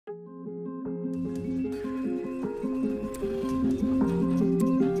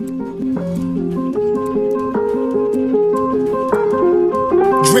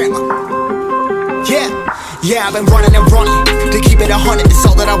Yeah, I've been running and running to keep it 100, it's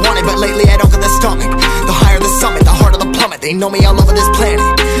all that I wanted. But lately I don't get the stomach. The higher the summit, the harder the plummet. They know me all over this planet.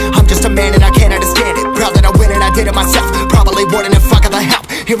 I'm just a man and I can't understand it. Proud that I win and I did it myself. Probably wouldn't if I got the help.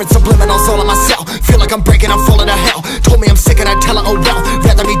 Hearing subliminals all on myself. Feel like I'm breaking, I'm falling to hell. Told me I'm sick and I tell her, oh well.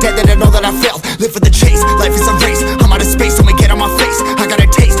 Rather be dead than to know that I failed. Live for the chase, life is a race. I'm out of space, so me get on my face. I got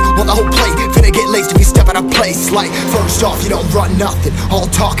a taste, well the whole plate finna get laced if you step out of place. Like, first off, you don't run nothing. All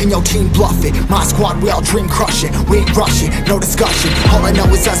talk and your team bluff it. My squad, we all dream crushing. We ain't rushing, no discussion. All I know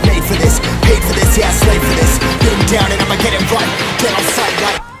is I was made for this. Paid for this, yeah, slave for this. Been down and I'ma get it right. Get on sight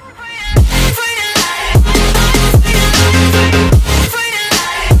like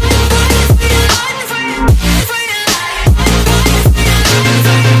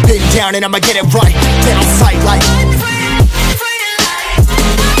down and I'ma get it right. Get on sight like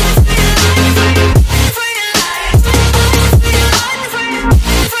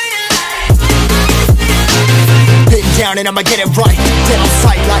been down and I'ma get it right. Get on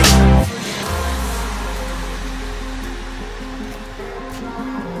sight like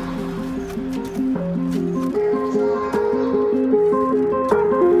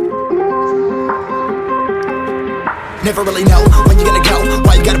never really know when you're gonna go.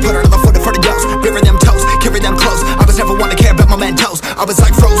 Why you gotta put another foot in front of yours? Bury them toes, carry them close. I was never one to care about my mentos. I was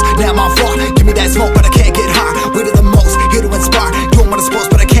like froze, now I'm on far. Give me that smoke, but I can't get high. We do the most, here to inspire. Doing what I'm supposed,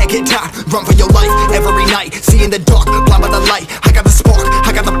 but I can't get tired. Run for your life, every night. See in the dark, blind by the light. I got the spark,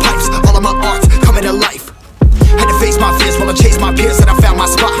 I got the pipes. All of my arts coming to life. Had to face my fears while I chase my peers, and I found my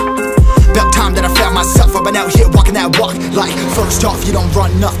spot. About time that I found myself. I've been out here walking that walk. Like, first off, you don't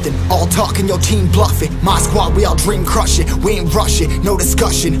run nothing. All talk and your team bluffing. My squad, we all dream crushing. We ain't rushing, no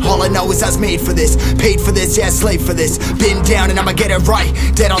discussion. All I know is I was made for this. Paid for this, yeah, slave for this. Been down and I'ma get it right.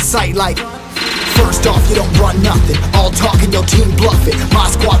 Dead on sight like first off, you don't run nothing. All talk and your team bluffing. My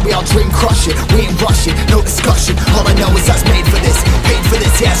squad, we all dream crushing. We ain't rushing, no discussion. All I know is I was made for this. Paid for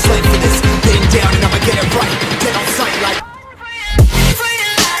this, yeah, slave for this. Been down and I'ma get it right. Dead on sight like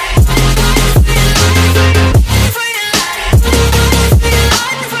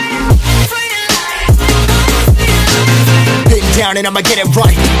down and I'ma get it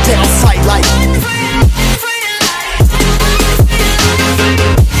right. Dead on sight like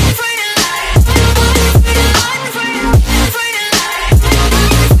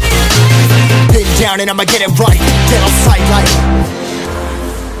been down and I'ma get it right. Dead on sight like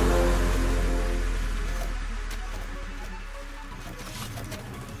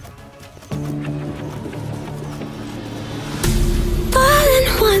fallen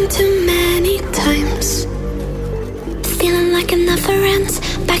one too many times. Feeling like it never ends.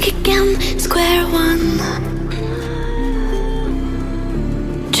 Back again, square one.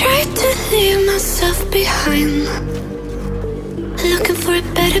 Tried to leave myself behind. Looking for a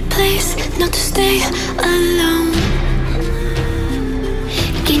better place, not to stay alone.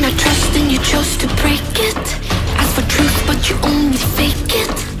 Gain our trust and you chose to break it. Asked for truth but you only fake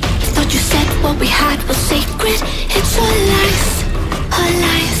it. Thought you said what we had was sacred. It's all lies, all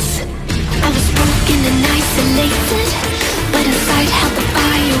lies. I was broken and isolated, but inside held the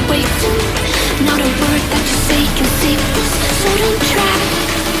fire waiting. Not a word that you say can save us, so don't try,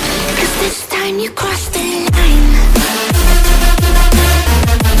 'cause this time you crossed the line.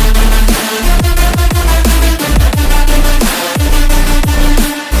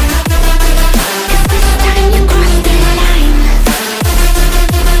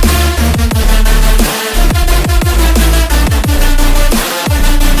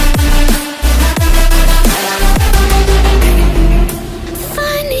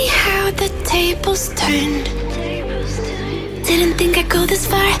 Turned. Didn't think I'd go this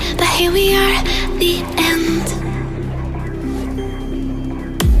far, but here we are, the end.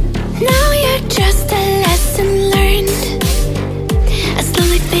 Now you're just a lesson learned, a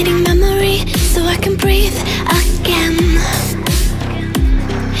slowly fading memory, so I can breathe again.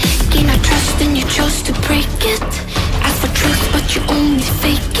 Gain our trust and you chose to break it. Asked for truth but you only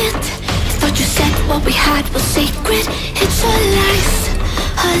fake it. Thought you said what we had was sacred. It's all lies,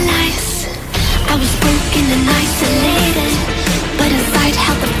 all lies. I was broken and isolated, but inside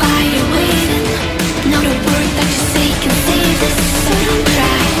held the fire waiting. Not a word that you say can save us, so don't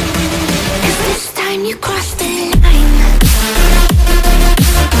try, 'cause this time you crossed it.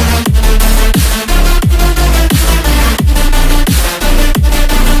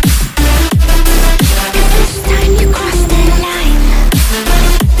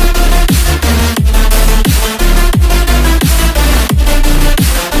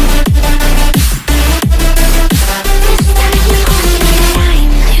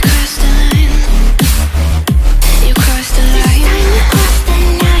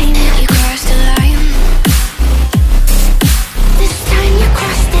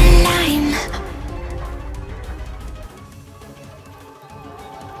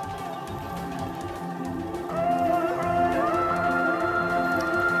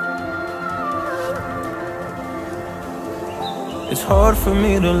 hard for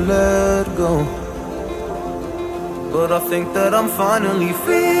me to let go, but I think that I'm finally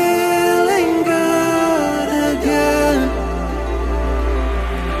feeling good again.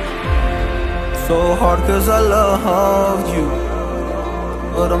 So hard cause I loved you,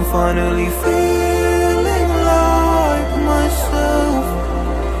 but I'm finally feeling like myself.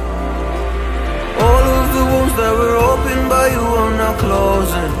 All of the wounds that were opened by you are now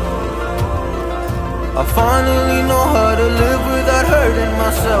closing. I finally know how to live without hurting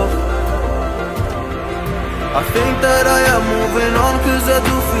myself. I think that I am moving on cause I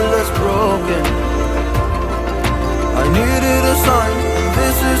do feel less broken. I needed a sign, and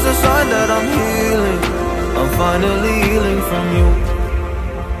this is a sign that I'm healing. I'm finally healing from you.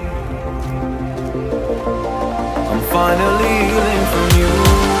 I'm finally healing from you.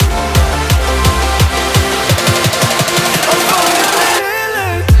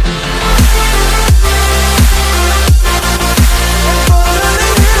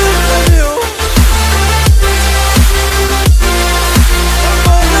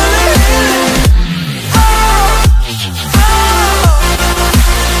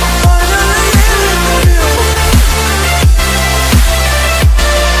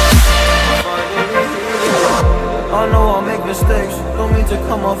 I know I'll make mistakes, don't mean to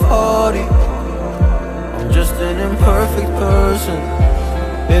come off haughty. I'm just an imperfect person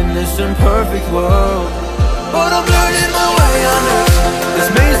in this imperfect world, but I'm learning my way under this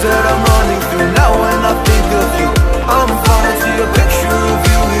maze that I'm running through. Now when I think of you, I'm falling to a picture of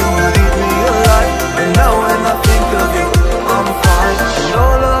you. You would eat me alive. And now when I think of you, I'm fine. And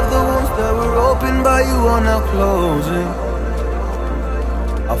all of the wounds that were opened by you are now closing.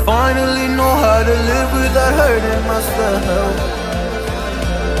 I finally know how to live without hurting myself.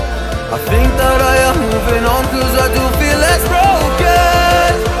 I think that I am moving on cause I do feel less broken.